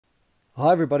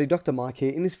Hi everybody, Dr. Mike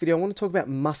here. In this video I want to talk about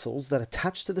muscles that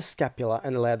attach to the scapula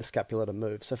and allow the scapula to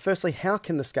move. So firstly, how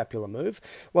can the scapula move?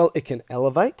 Well, it can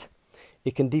elevate,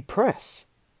 it can depress,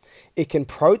 it can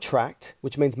protract,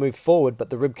 which means move forward, but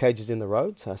the rib cage is in the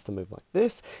road, so it has to move like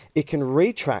this. It can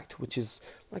retract, which is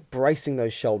like bracing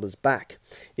those shoulders back.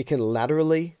 It can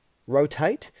laterally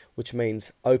rotate, which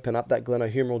means open up that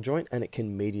glenohumeral joint, and it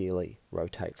can medially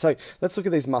rotate. So let's look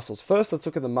at these muscles. First, let's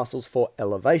look at the muscles for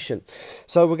elevation.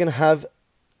 So we're going to have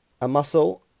a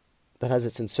muscle that has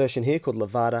its insertion here called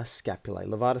levator scapulae.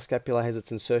 Levator scapulae has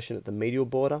its insertion at the medial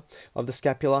border of the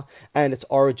scapula and its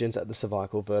origins at the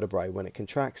cervical vertebrae. When it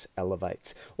contracts,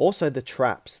 elevates. Also the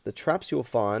traps. The traps you'll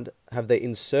find have their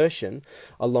insertion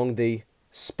along the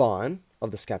spine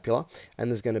of the scapula, and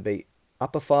there's going to be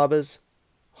upper fibers,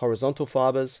 horizontal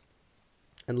fibers,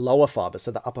 and lower fibers.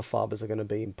 So the upper fibers are going to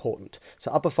be important.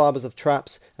 So upper fibers of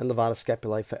traps and levator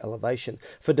scapulae for elevation.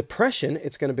 For depression,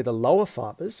 it's going to be the lower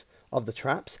fibers of the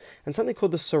traps and something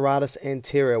called the serratus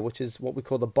anterior, which is what we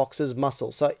call the boxer's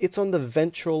muscle. So it's on the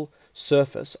ventral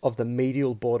surface of the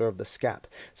medial border of the scap.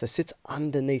 So it sits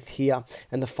underneath here,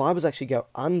 and the fibers actually go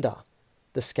under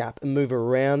the scap and move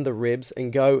around the ribs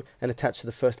and go and attach to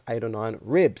the first 8 or 9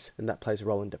 ribs, and that plays a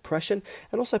role in depression.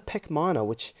 And also pec minor,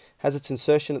 which has its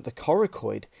insertion at the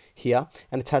coracoid here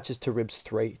and attaches to ribs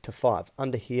 3 to 5.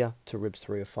 Under here to ribs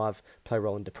 3 or 5 play a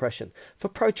role in depression. For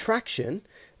protraction,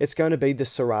 it's going to be the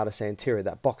serratus anterior,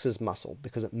 that boxer's muscle,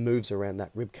 because it moves around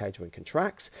that rib cage when it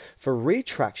contracts. For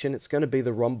retraction, it's going to be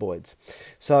the rhomboids.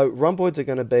 So rhomboids are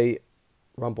going to be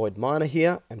rhomboid minor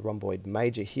here and rhomboid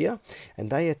major here, and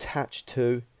they attach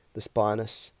to the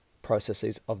spinous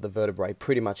processes of the vertebrae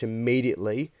pretty much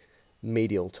immediately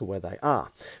medial to where they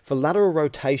are. For lateral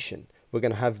rotation, we're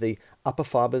going to have the upper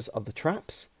fibers of the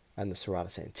traps and the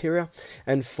serratus anterior,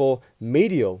 and for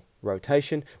medial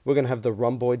rotation, we're going to have the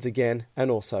rhomboids again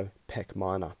and also pec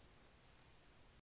minor.